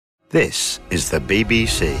This is the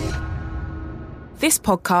BBC. This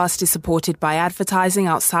podcast is supported by advertising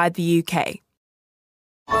outside the UK.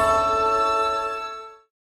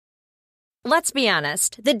 Let's be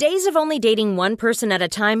honest, the days of only dating one person at a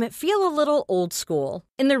time feel a little old school.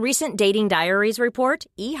 In the recent Dating Diaries report,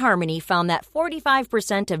 eHarmony found that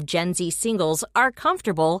 45% of Gen Z singles are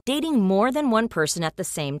comfortable dating more than one person at the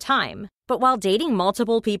same time. But while dating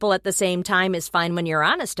multiple people at the same time is fine when you're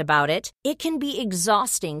honest about it, it can be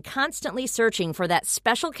exhausting constantly searching for that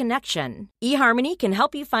special connection. eHarmony can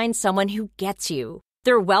help you find someone who gets you.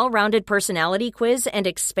 Their well-rounded personality quiz and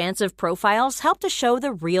expansive profiles help to show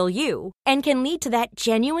the real you and can lead to that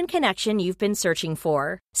genuine connection you've been searching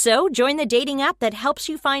for. So join the dating app that helps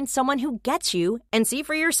you find someone who gets you and see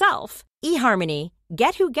for yourself. eHarmony.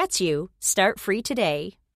 Get who gets you. Start free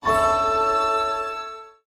today.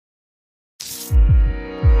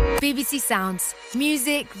 BBC Sounds.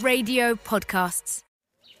 Music, radio, podcasts.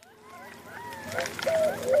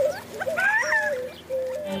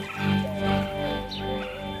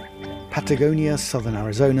 Patagonia, southern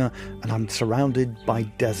Arizona, and I'm surrounded by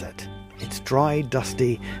desert. It's dry,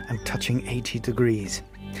 dusty, and touching 80 degrees.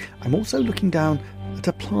 I'm also looking down at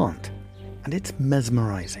a plant, and it's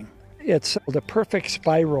mesmerizing. It's the perfect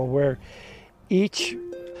spiral where each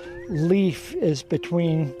leaf is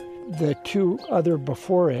between the two other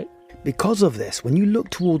before it. Because of this, when you look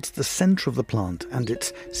towards the center of the plant and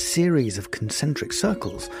its series of concentric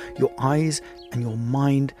circles, your eyes and your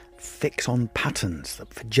mind fix on patterns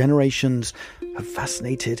that for generations have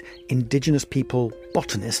fascinated indigenous people,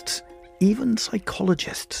 botanists, even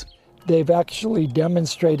psychologists. They've actually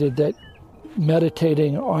demonstrated that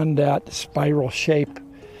meditating on that spiral shape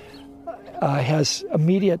has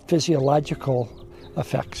immediate physiological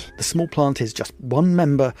effects. The small plant is just one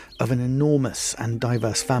member of an enormous and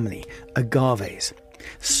diverse family, agaves.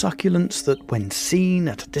 Succulents that, when seen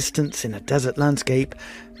at a distance in a desert landscape,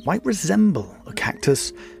 might resemble a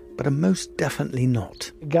cactus, but are most definitely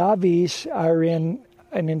not. Agaves are in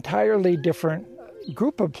an entirely different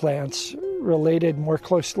group of plants related more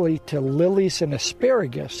closely to lilies and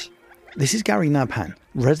asparagus. This is Gary Nabhan,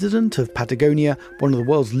 resident of Patagonia, one of the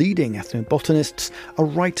world's leading ethnobotanists, a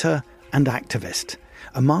writer and activist.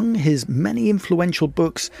 Among his many influential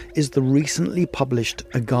books is the recently published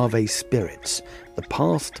Agave Spirits, the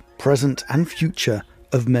past, present and future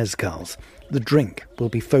of mezcals, the drink we'll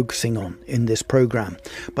be focusing on in this programme.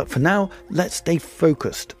 But for now, let's stay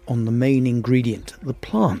focused on the main ingredient, the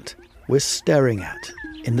plant we're staring at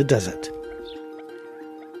in the desert.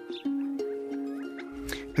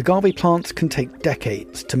 Agave plants can take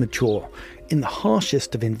decades to mature. In the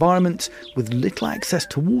harshest of environments, with little access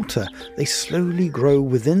to water, they slowly grow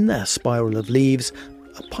within their spiral of leaves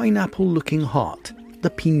a pineapple-looking heart, the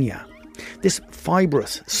piña. This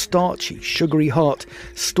fibrous, starchy, sugary heart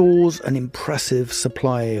stores an impressive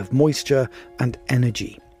supply of moisture and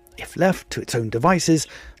energy. If left to its own devices,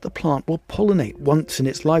 the plant will pollinate once in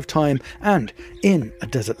its lifetime and, in a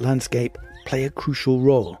desert landscape, play a crucial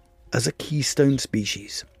role as a keystone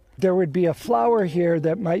species. There would be a flower here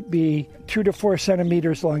that might be 2 to 4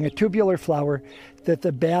 centimeters long, a tubular flower, that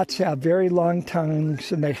the bats have very long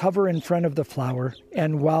tongues and they hover in front of the flower.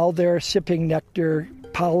 And while they're sipping nectar,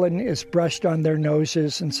 pollen is brushed on their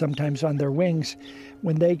noses and sometimes on their wings.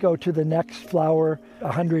 When they go to the next flower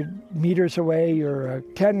 100 meters away or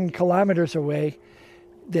 10 kilometers away,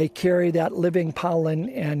 they carry that living pollen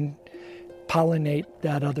and pollinate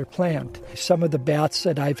that other plant. Some of the bats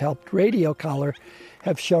that I've helped radio collar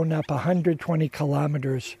have shown up 120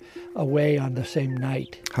 kilometers away on the same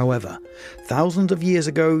night. However, thousands of years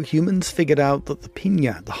ago, humans figured out that the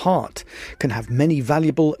piña, the heart, can have many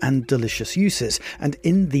valuable and delicious uses. And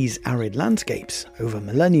in these arid landscapes, over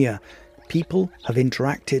millennia, people have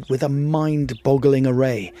interacted with a mind-boggling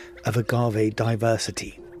array of agave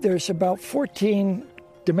diversity. There's about 14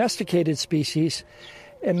 domesticated species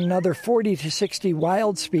and another 40 to 60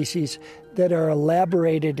 wild species that are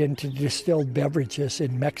elaborated into distilled beverages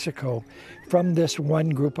in Mexico from this one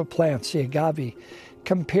group of plants, the agave.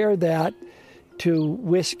 Compare that to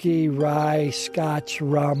whiskey, rye, scotch,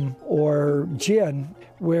 rum, or gin,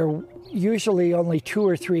 where usually only 2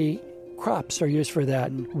 or 3 crops are used for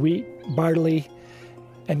that: wheat, barley,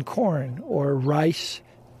 and corn, or rice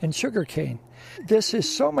and sugarcane. This is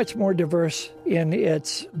so much more diverse in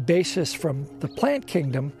its basis from the plant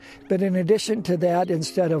kingdom, but in addition to that,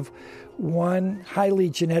 instead of one highly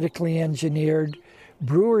genetically engineered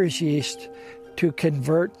brewer's yeast to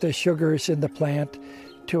convert the sugars in the plant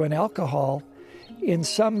to an alcohol, in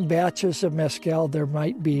some batches of mezcal there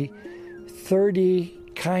might be 30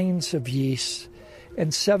 kinds of yeast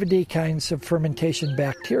and 70 kinds of fermentation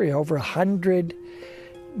bacteria, over 100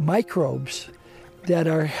 microbes that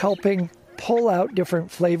are helping pull out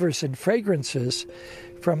different flavors and fragrances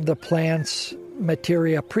from the plant's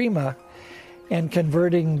materia prima and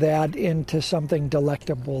converting that into something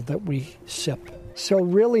delectable that we sip. So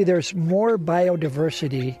really there's more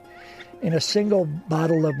biodiversity in a single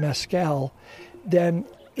bottle of Mezcal than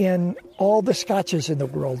in all the scotches in the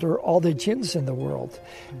world or all the gins in the world.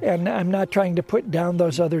 And I'm not trying to put down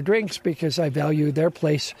those other drinks because I value their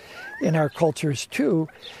place in our cultures too,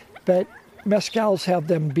 but Mezcals have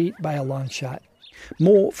them beat by a long shot.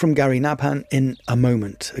 More from Gary Nabhan in a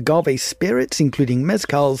moment. Agave spirits, including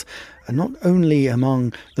mezcals, are not only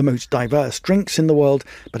among the most diverse drinks in the world,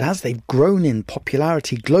 but as they've grown in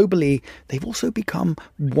popularity globally, they've also become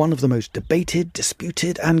one of the most debated,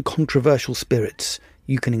 disputed and controversial spirits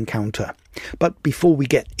you can encounter. But before we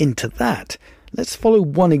get into that, let's follow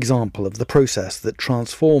one example of the process that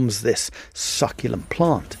transforms this succulent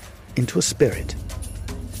plant into a spirit.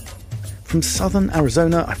 From southern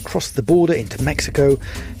Arizona, I've crossed the border into Mexico,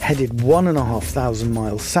 headed 1,500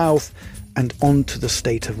 miles south and on to the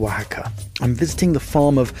state of Oaxaca. I'm visiting the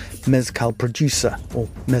farm of mezcal producer, or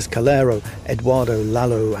mezcalero, Eduardo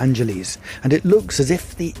Lalo Angeles, and it looks as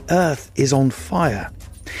if the earth is on fire.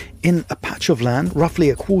 In a patch of land, roughly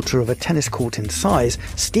a quarter of a tennis court in size,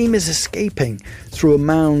 steam is escaping through a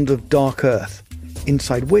mound of dark earth,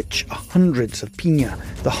 inside which are hundreds of piña,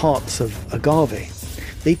 the hearts of agave.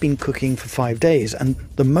 They've been cooking for 5 days, and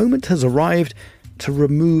the moment has arrived to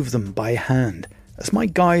remove them by hand, as my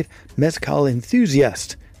guide, mezcal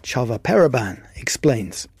enthusiast Chava Paraban,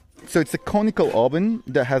 explains. So it's a conical oven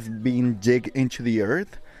that has been digged into the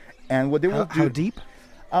earth, and what they will do... How deep?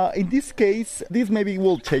 In this case, this maybe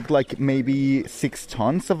will take maybe 6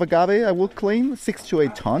 tons of agave, I will claim, 6 to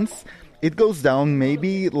 8 tons. It goes down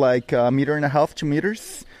maybe like 1.5 meters, 2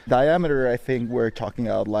 meters. Diameter, I think we're talking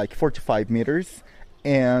about 4 to 5 meters.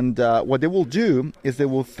 And what they will do is they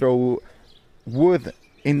will throw wood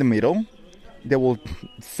in the middle. They will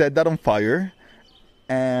set that on fire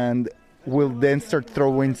and will then start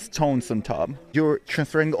throwing stones on top. You're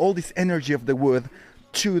transferring all this energy of the wood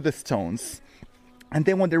to the stones. And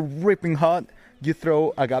then when they're ripping hot, you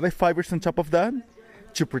throw agave fibers on top of that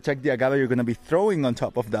to protect the agave you're going to be throwing on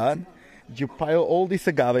top of that. You pile all this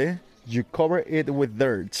agave, you cover it with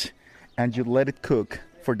dirt, and you let it cook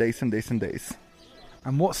for days and days and days.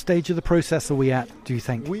 And what stage of the process are we at, do you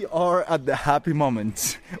think? We are at the happy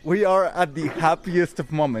moment. We are at the happiest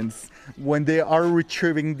of moments when they are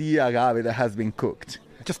retrieving the agave that has been cooked.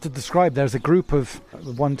 Just to describe, there's a group of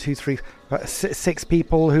 6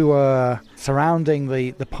 people who are surrounding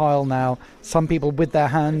the pile now. Some people with their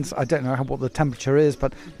hands, I don't know what the temperature is,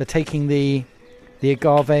 but they're taking the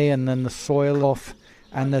agave and then the soil off.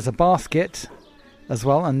 And there's a basket as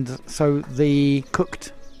well. And so the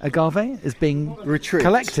cooked agave is being retrieved,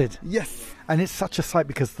 collected. Yes. And it's such a sight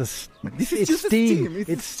because it's steam.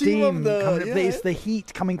 It's steam. It's the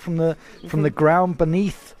heat coming from the ground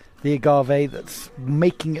beneath the agave that's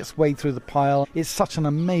making its way through the pile. It's such an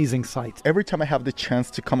amazing sight. Every time I have the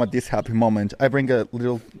chance to come at this happy moment, I bring a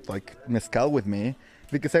little mezcal with me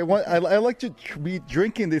because I like to be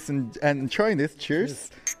drinking this and trying this.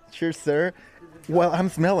 Cheers. Cheers, sir. While I'm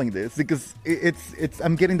smelling this because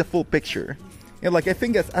I'm getting the full picture. I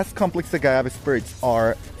think as complex agave spirits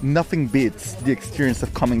are, nothing beats the experience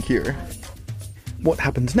of coming here. What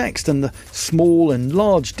happens next and the small and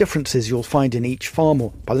large differences you'll find in each farm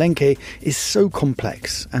or palenque is so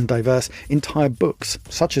complex and diverse, entire books,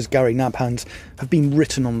 such as Gary Nabhan's, have been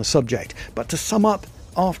written on the subject. But to sum up,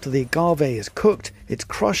 after the agave is cooked, it's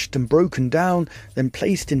crushed and broken down, then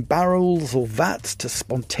placed in barrels or vats to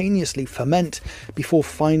spontaneously ferment before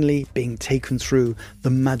finally being taken through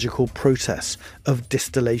the magical process of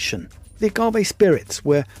distillation. The agave spirits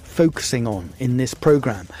we're focusing on in this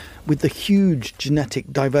programme, with the huge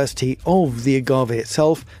genetic diversity of the agave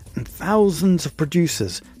itself and thousands of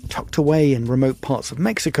producers tucked away in remote parts of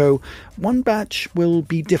Mexico, one batch will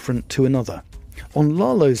be different to another. On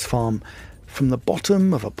Lalo's farm, from the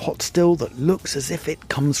bottom of a pot still that looks as if it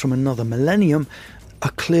comes from another millennium, a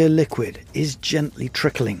clear liquid is gently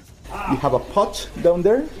trickling. You have a pot down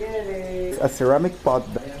there, a ceramic pot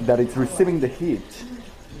that is receiving the heat,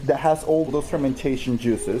 that has all those fermentation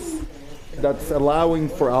juices, that's allowing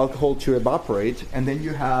for alcohol to evaporate, and then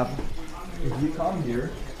you have, if you come here,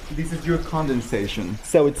 this is your condensation.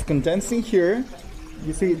 So it's condensing here.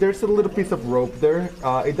 You see, there's a little piece of rope there.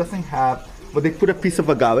 It doesn't have, but they put a piece of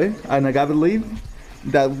agave, an agave leaf,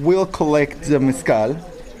 that will collect the mezcal,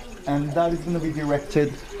 and that is going to be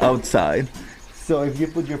directed outside. So if you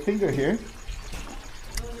put your finger here,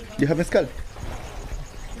 you have mezcal.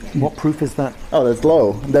 What proof is that? Oh, that's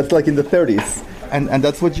low. That's in the 30s. and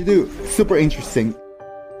that's what you do. Super interesting.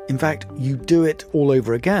 In fact, you do it all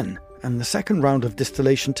over again, and the second round of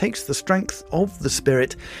distillation takes the strength of the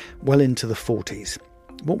spirit well into the 40s.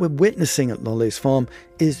 What we're witnessing at Lolle's farm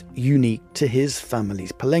is unique to his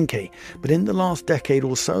family's Palenque, but in the last decade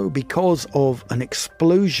or so, because of an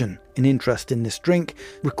explosion in interest in this drink,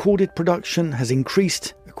 recorded production has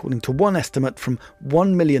increased, according to one estimate, from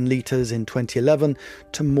 1 million litres in 2011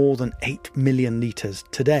 to more than 8 million litres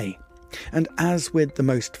today. And as with the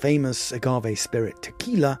most famous agave spirit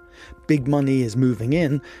tequila, big money is moving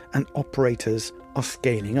in and operators are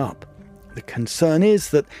scaling up. The concern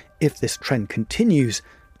is that if this trend continues,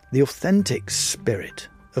 the authentic spirit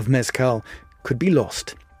of Mezcal could be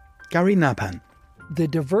lost. Gary Nabhan. The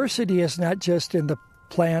diversity is not just in the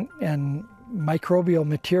plant and microbial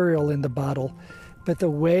material in the bottle, but the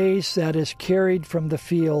ways that is carried from the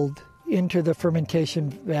field into the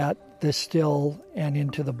fermentation vat, the still, and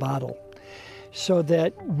into the bottle. So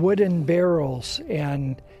that wooden barrels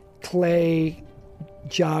and clay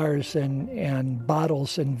jars and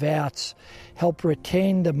bottles and vats help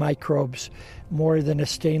retain the microbes more than a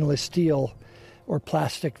stainless steel or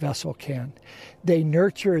plastic vessel can. They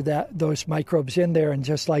nurture those microbes in there, and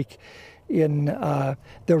just like in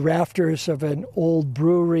the rafters of an old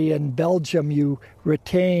brewery in Belgium, you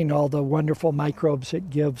retain all the wonderful microbes. It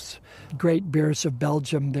gives great beers of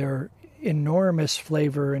Belgium their enormous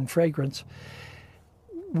flavor and fragrance.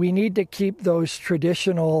 We need to keep those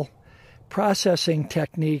traditional processing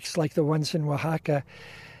techniques like the ones in Oaxaca,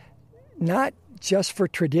 not just for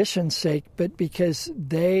tradition's sake, but because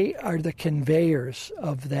they are the conveyors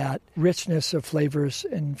of that richness of flavors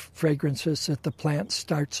and fragrances that the plant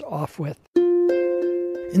starts off with.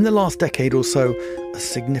 In the last decade or so, a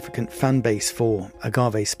significant fan base for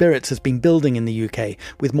agave spirits has been building in the UK,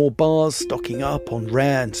 with more bars stocking up on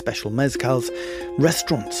rare and special mezcals,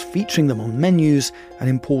 restaurants featuring them on menus, and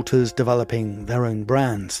importers developing their own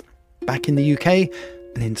brands. Back in the UK,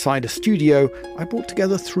 and inside a studio, I brought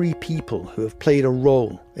together 3 people who have played a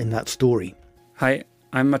role in that story. Hi,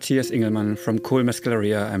 I'm Matthias Ingelmann from Kohl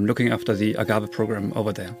Mezcaleria. I'm looking after the agave program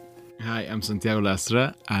over there. Hi, I'm Santiago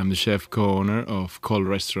Lastra. I'm the chef co-owner of Kohl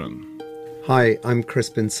Restaurant. Hi, I'm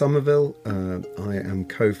Crispin Somerville. I am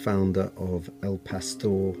co-founder of El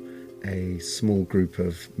Pastor, a small group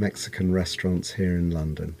of Mexican restaurants here in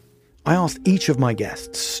London. I asked each of my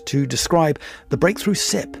guests to describe the breakthrough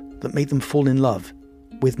sip that made them fall in love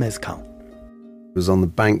with mezcal. It was on the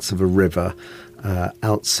banks of a river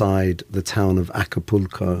outside the town of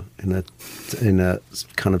Acapulco in a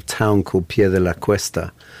kind of town called Pie de la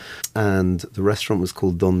Cuesta. And the restaurant was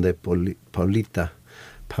called Donde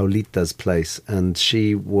Paulita's place. And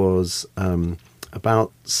she was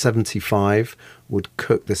about 75, would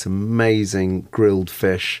cook this amazing grilled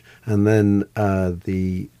fish, and then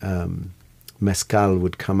the mezcal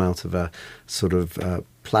would come out of a sort of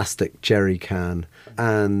plastic jerry can.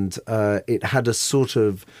 And it had a sort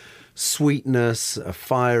of sweetness, a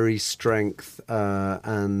fiery strength,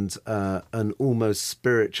 and an almost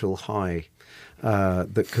spiritual high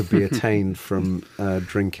that could be attained from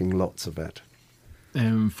drinking lots of it.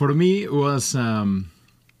 For me, it was in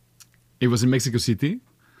Mexico City,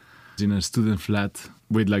 in a student flat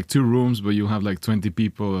with like 2 rooms, but you have like 20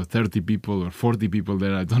 people or 30 people or 40 people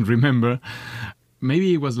there. I don't remember.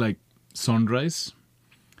 Maybe it was like sunrise,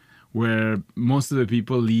 where most of the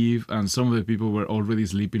people leave and some of the people were already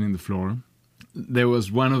sleeping in the floor. There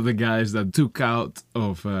was one of the guys that took out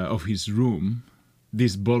of his room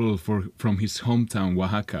this bottle from his hometown,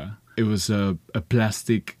 Oaxaca. It was a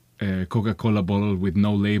plastic Coca-Cola bottle with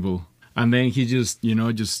no label. And then he just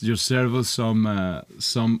served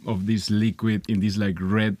some of this liquid in these like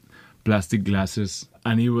red plastic glasses.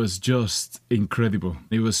 And it was just incredible.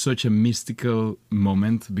 It was such a mystical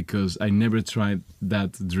moment because I never tried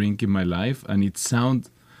that drink in my life. And it sounded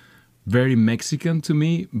very Mexican to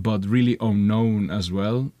me, but really unknown as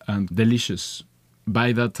well and delicious.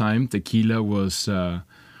 By that time, tequila was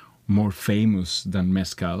more famous than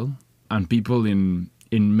mezcal. And people in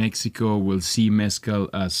Mexico will see mezcal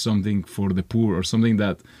as something for the poor or something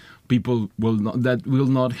that people will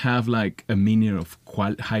not have like a meaning of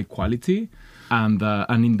high quality. And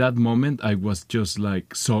in that moment, I was just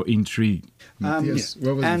like so intrigued. Yes.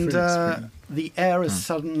 What was the air is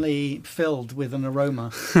suddenly filled with an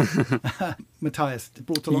aroma. Matthias,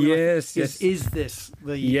 brought along. Yes. Is this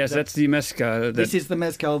the? Yes, that's the mezcal. This is the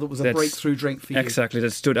mezcal that was a breakthrough drink for you. Exactly,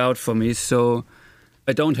 that stood out for me. So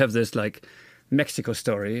I don't have this like Mexico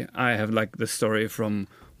story. I have like the story from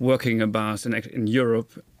working in bars in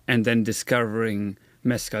Europe and then discovering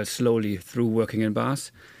mezcal slowly through working in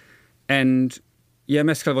bars. And Yeah,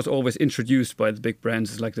 mezcal was always introduced by the big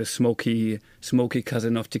brands as like the smoky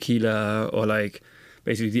cousin of tequila, or like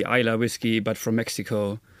basically the Isla whiskey, but from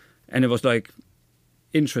Mexico. And it was like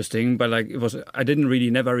interesting, but like I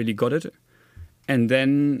never really got it. And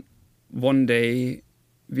then one day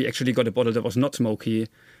we actually got a bottle that was not smoky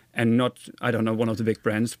and not, I don't know, one of the big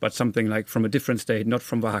brands, but something like from a different state, not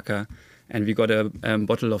from Oaxaca. And we got a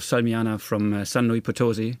bottle of Salmiana from San Luis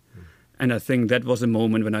Potosi. And I think that was a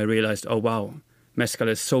moment when I realized, oh, wow, mezcal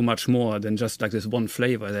is so much more than just like this one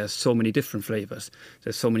flavor. There's so many different flavors.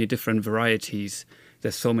 There's so many different varieties.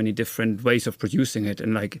 There's so many different ways of producing it.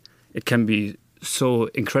 And like it can be so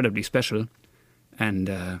incredibly special. And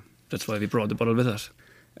that's why we brought the bottle with us.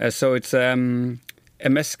 So it's a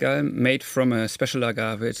mezcal made from a special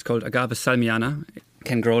agave. It's called agave Salmiana. It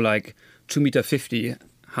can grow like 2.50 meters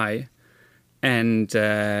high. And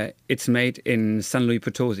it's made in San Luis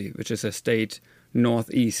Potosi, which is a state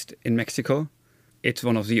northeast in Mexico. It's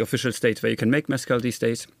one of the official states where you can make mezcal these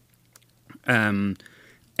days. And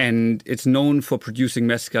it's known for producing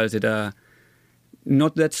mezcals that are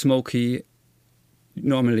not that smoky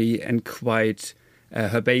normally and quite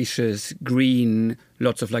herbaceous, green,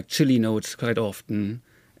 lots of like chili notes quite often,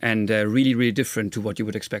 and really, really different to what you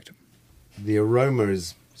would expect. The aroma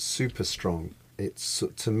is super strong. It's,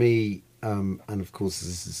 to me, and of course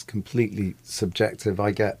this is completely subjective,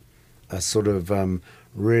 I get a sort of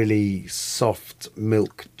really soft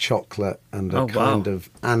milk chocolate and a kind of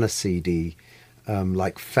aniseedy,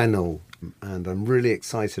 like fennel, and I'm really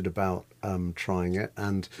excited about trying it.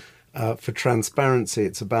 And for transparency,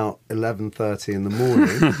 it's about 11:30 in the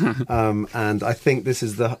morning, and I think this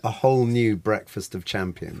is a whole new breakfast of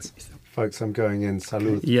champions. Folks, I'm going in.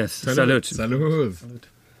 Salud. Yes, salud. Salud. Salud.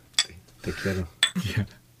 Te quiero. Yeah.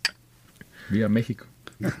 Viva Mexico.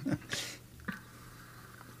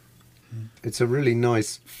 It's a really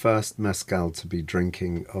nice first mezcal to be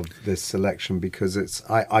drinking of this selection, because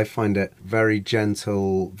I find it very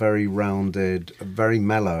gentle, very rounded, very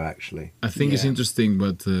mellow actually. I think it's interesting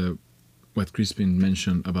what Crispin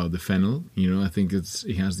mentioned about the fennel. I think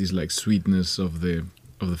it has this like sweetness of the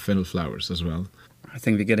fennel flowers as well. I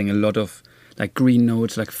think we're getting a lot of like green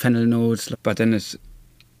notes, like fennel notes, but then it's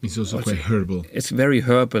also quite herbal. It's very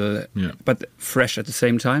herbal, but fresh at the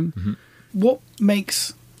same time. Mm-hmm. What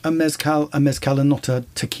makes a mezcal and not a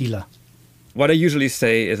tequila? What I usually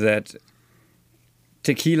say is that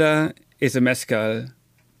tequila is a mezcal,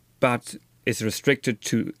 but is restricted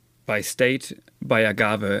to by state, by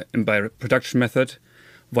agave, and by production method,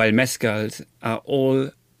 while mezcals are all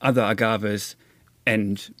other agaves,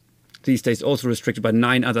 and these days also restricted by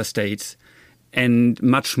 9 other states, and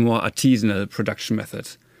much more artisanal production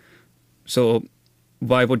methods. So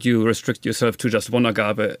why would you restrict yourself to just one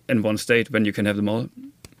agave in one state when you can have them all?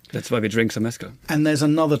 That's why we drink some mezcal. And there's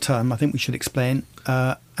another term I think we should explain,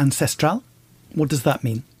 ancestral. What does that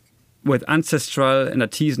mean? With ancestral and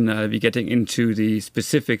artisanal, we're getting into the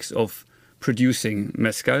specifics of producing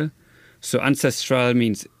mezcal. So ancestral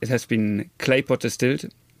means it has been clay pot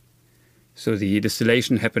distilled. So the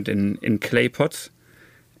distillation happened in clay pots.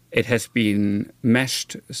 It has been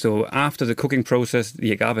mashed. So after the cooking process,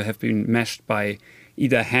 the agave have been mashed by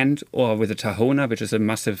either hand or with a tahona, which is a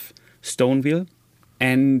massive stone wheel.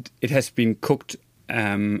 And it has been cooked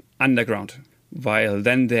underground. While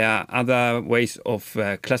then there are other ways of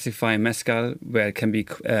classifying mezcal, where it can be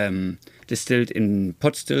distilled in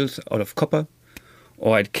pot stills out of copper,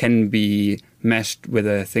 or it can be mashed with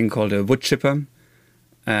a thing called a wood chipper,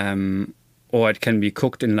 or it can be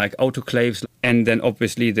cooked in like autoclaves. And then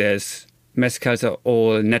obviously there's mezcals are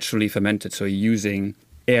all naturally fermented, so you're using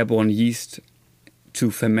airborne yeast to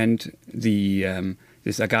ferment the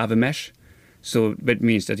this agave mash. So that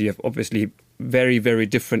means that you have obviously very, very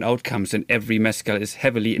different outcomes, and every mezcal is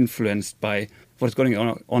heavily influenced by what's going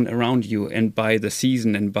on around you and by the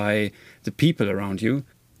season and by the people around you.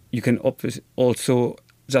 You can also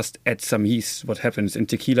just add some yeast, what happens in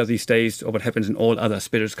tequila these days or what happens in all other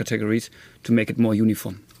spirits categories, to make it more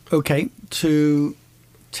uniform. Okay, to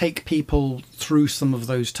take people through some of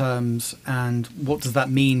those terms and what does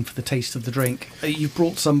that mean for the taste of the drink? You've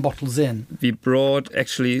brought some bottles in. We brought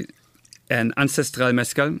actually an ancestral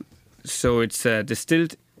mezcal. So it's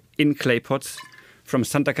distilled in clay pots from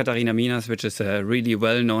Santa Catarina, Minas, which is a really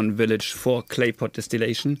well-known village for clay pot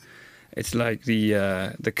distillation. It's like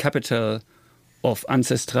the capital of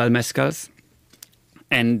ancestral mezcals.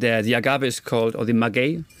 And the agave is called, or the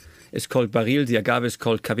maguey is called baril. The agave is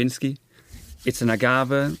called Kavinsky. It's an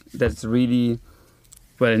agave that's really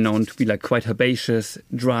well known to be like quite herbaceous,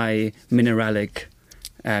 dry, mineralic.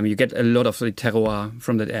 You get a lot of the terroir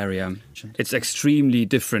from that area. It's extremely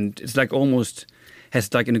different. It's like almost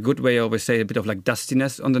has like, in a good way, I always say, a bit of like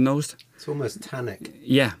dustiness on the nose. It's almost tannic.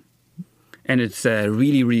 Yeah. And it's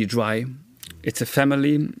really, really dry. It's a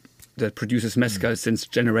family that produces mezcal since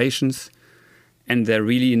generations. And they're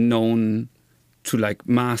really known to like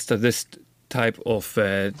master this type of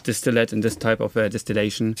distillate and this type of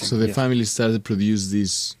distillation. So the family started to produce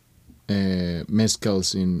these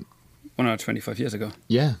mezcals in 125 years ago.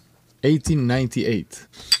 Yeah, 1898.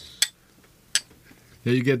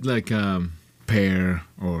 Yeah, you get like pear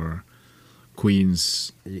or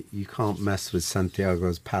queens. You can't mess with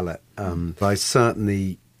Santiago's palate. I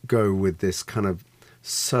certainly go with this kind of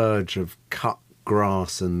surge of cut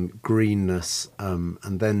grass and greenness,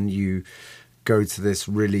 and then you go to this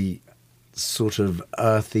really sort of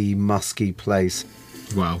earthy, musky place.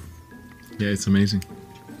 Wow. Yeah, it's amazing.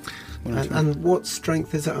 And what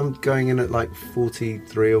strength is it? I'm going in at like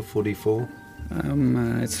 43 or 44.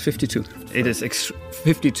 It's 52. It is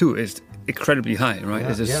 52 is incredibly high, right?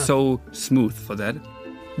 It is so smooth for that.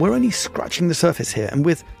 We're only scratching the surface here, and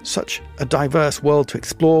with such a diverse world to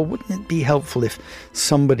explore, wouldn't it be helpful if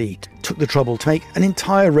somebody took the trouble to make an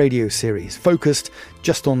entire radio series focused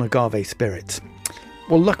just on agave spirits?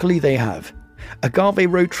 Well, luckily they have. Agave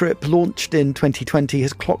Road Trip, launched in 2020,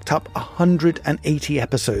 has clocked up 180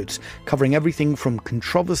 episodes, covering everything from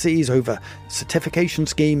controversies over certification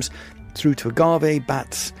schemes through to agave,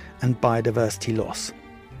 bats and biodiversity loss.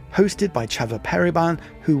 Hosted by Chava Periban,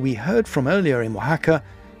 who we heard from earlier in Oaxaca,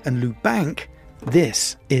 and Lou Bank,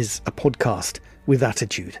 this is a podcast with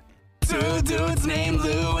attitude. Two dudes named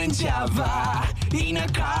Lou and Chava, in a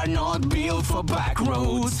car not built for back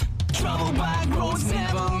roads. Travel back roads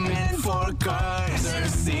never meant for cars. Their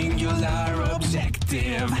singular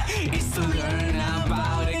objective is to learn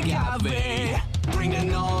about agave. Bring the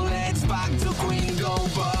knowledge back to Queen Go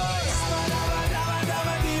Boys.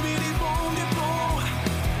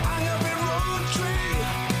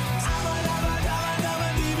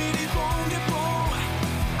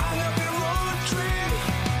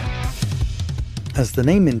 As the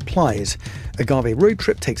name implies, Agave Road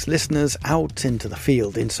Trip takes listeners out into the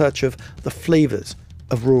field in search of the flavours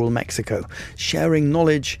of rural Mexico, sharing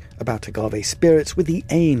knowledge about agave spirits with the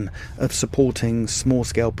aim of supporting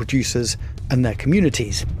small-scale producers and their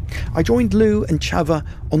communities. I joined Lou and Chava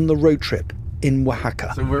on the road trip in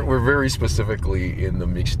Oaxaca. So we're very specifically in the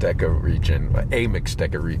Mixteca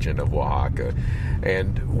region of Oaxaca,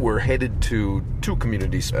 and we're headed to two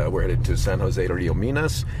communities. We're headed to San Jose de Rio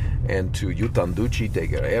Minas and to Yutanduchi de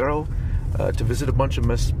Guerrero to visit a bunch of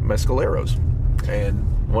mezcaleros.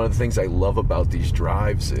 And one of the things I love about these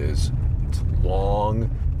drives is it's long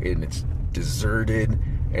and it's deserted,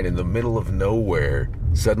 and in the middle of nowhere,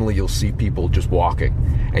 suddenly you'll see people just walking,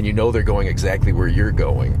 and you know they're going exactly where you're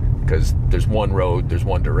going because there's one road, there's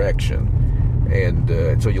one direction.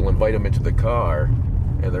 And so you'll invite them into the car,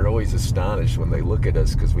 and they're always astonished when they look at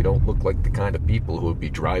us because we don't look like the kind of people who would be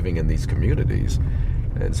driving in these communities.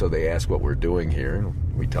 And so they ask what we're doing here,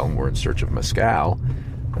 and we tell them we're in search of mezcal.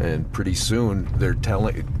 And pretty soon they're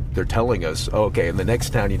telling us, oh, okay, in the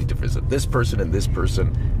next town you need to visit this person and this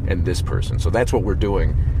person and this person. So that's what we're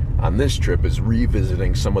doing on this trip, is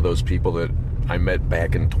revisiting some of those people that I met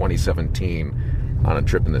back in 2017 on a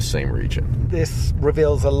trip in the same region. This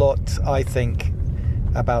reveals a lot, I think,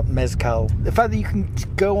 about mezcal. The fact that you can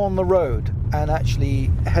go on the road and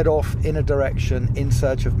actually head off in a direction in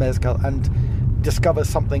search of mezcal and discover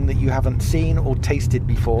something that you haven't seen or tasted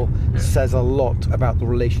before says a lot about the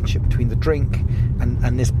relationship between the drink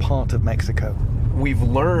and this part of Mexico. We've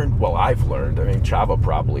learned, well, I've learned, I mean, Chava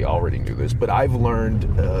probably already knew this, but I've learned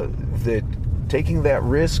that taking that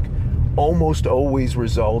risk almost always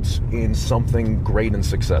results in something great and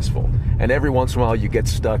successful. And every once in a while you get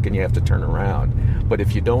stuck and you have to turn around. But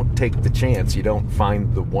if you don't take the chance, you don't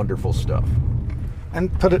find the wonderful stuff.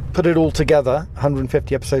 And put it all together,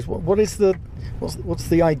 150 episodes. What's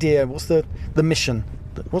the idea? What's the mission?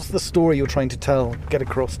 What's the story you're trying to tell, get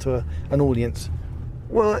across to an audience?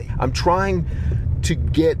 Well, I'm trying to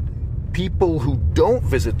get people who don't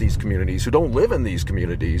visit these communities, who don't live in these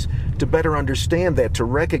communities, to better understand that, to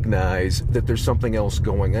recognize that there's something else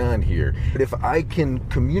going on here. But if I can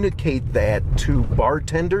communicate that to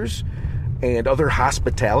bartenders and other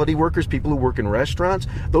hospitality workers, people who work in restaurants,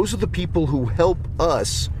 those are the people who help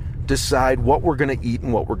us decide what we're going to eat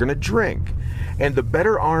and what we're going to drink. And the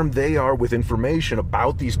better armed they are with information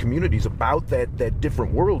about these communities, about that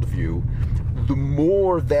different worldview, the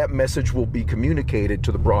more that message will be communicated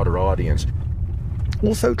to the broader audience.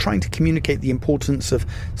 Also trying to communicate the importance of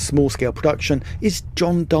small-scale production is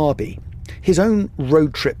John Darby. His own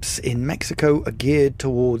road trips in Mexico are geared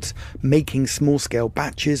towards making small-scale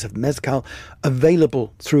batches of mezcal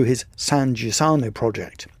available through his San Gisano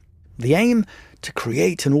project. The aim? To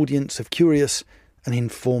create an audience of curious and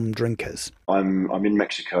informed drinkers. I'm in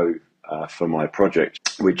Mexico for my project,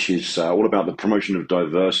 which is all about the promotion of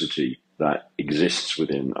diversity that exists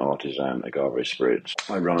within artisan agave spirits.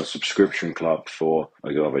 I run a subscription club for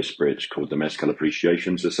agave spirits called the Mezcal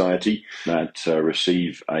Appreciation Society that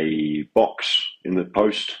receive a box in the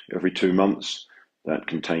post every 2 months that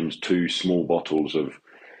contains 2 small bottles of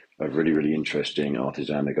really, really interesting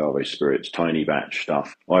artisan agave spirits, tiny batch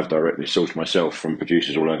stuff. I've directly sourced myself from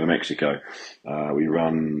producers all over Mexico. We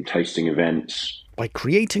run tasting events. By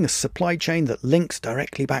creating a supply chain that links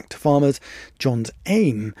directly back to farmers, John's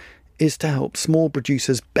aim is to help small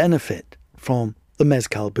producers benefit from the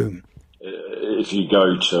mezcal boom. If you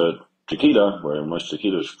go to tequila, where most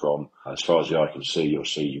tequila is from, as far as the eye can see, you'll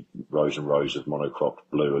see rows and rows of monocrop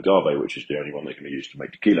blue agave, which is the only one that can be used to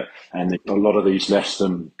make tequila. And a lot of these less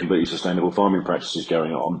than completely sustainable farming practices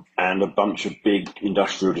going on, and a bunch of big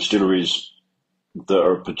industrial distilleries that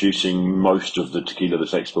are producing most of the tequila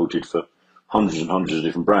that's exported for hundreds and hundreds of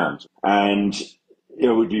different brands. And it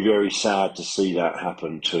would be very sad to see that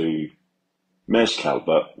happen to mezcal,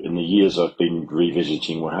 but in the years I've been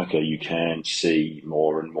revisiting Oaxaca, you can see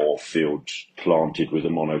more and more fields planted with a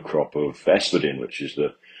monocrop of espadin, which is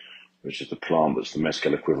the plant that's the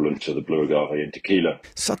mezcal equivalent to the blue agave in tequila.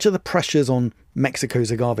 Such are the pressures on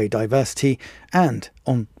Mexico's agave diversity and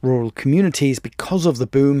on rural communities because of the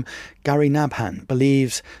boom. Gary Nabhan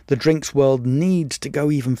believes the drinks world needs to go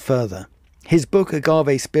even further. His book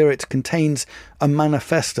Agave Spirits contains a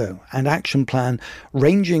manifesto and action plan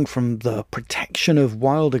ranging from the protection of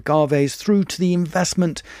wild agaves through to the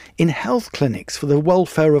investment in health clinics for the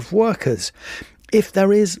welfare of workers. If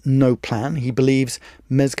there is no plan, he believes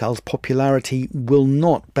mezcal's popularity will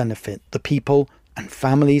not benefit the people and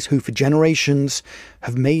families who for generations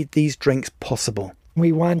have made these drinks possible.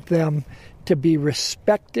 We want them to be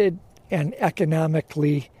respected and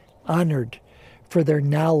economically honored for their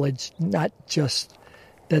knowledge, not just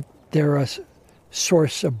that they're a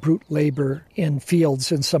source of brute labor in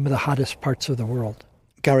fields in some of the hottest parts of the world.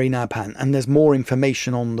 Gary Nabhan, and there's more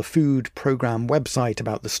information on the food programme website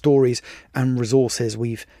about the stories and resources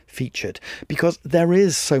we've featured, because there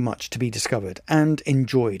is so much to be discovered and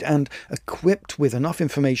enjoyed, and equipped with enough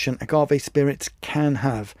information, agave spirits can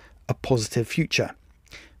have a positive future.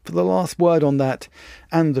 For the last word on that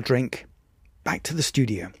and the drink, back to the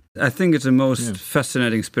studio. I think it's the most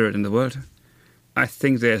fascinating spirit in the world. I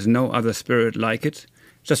think there's no other spirit like it.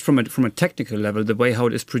 Just from a technical level, the way how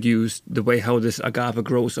it is produced, the way how this agave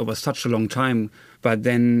grows over such a long time, but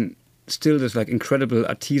then still this like incredible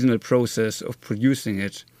artisanal process of producing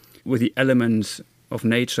it with the elements of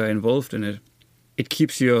nature involved in it. It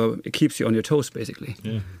keeps you on your toes, basically.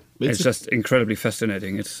 Yeah. It's just incredibly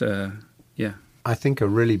fascinating. It's I think a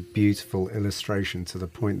really beautiful illustration to the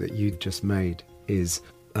point that you just made is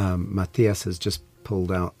Matthias has just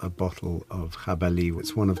pulled out a bottle of Jabalí.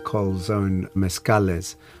 It's one of Col's own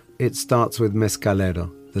mezcales. It starts with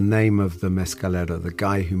mezcalero, the name of the mezcalero, the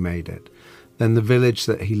guy who made it. Then the village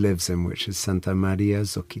that he lives in, which is Santa Maria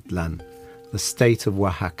Zoquitlan, the state of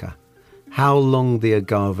Oaxaca. How long the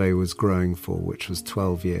agave was growing for, which was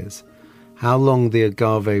 12 years. How long the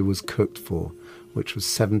agave was cooked for, which was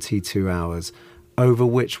 72 hours. Over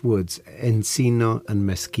which woods, encino and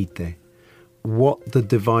mesquite. What the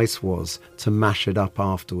device was to mash it up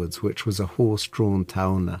afterwards, which was a horse-drawn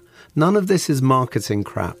taona. None of this is marketing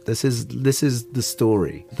crap. This is the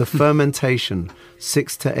story. The fermentation,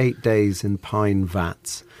 6 to 8 days in pine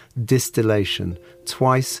vats. Distillation,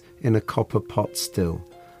 twice in a copper pot still.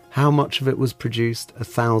 How much of it was produced?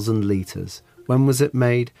 1,000 litres. When was it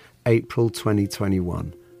made? April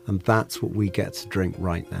 2021. And that's what we get to drink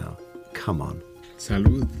right now. Come on.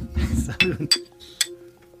 Salud. Salud.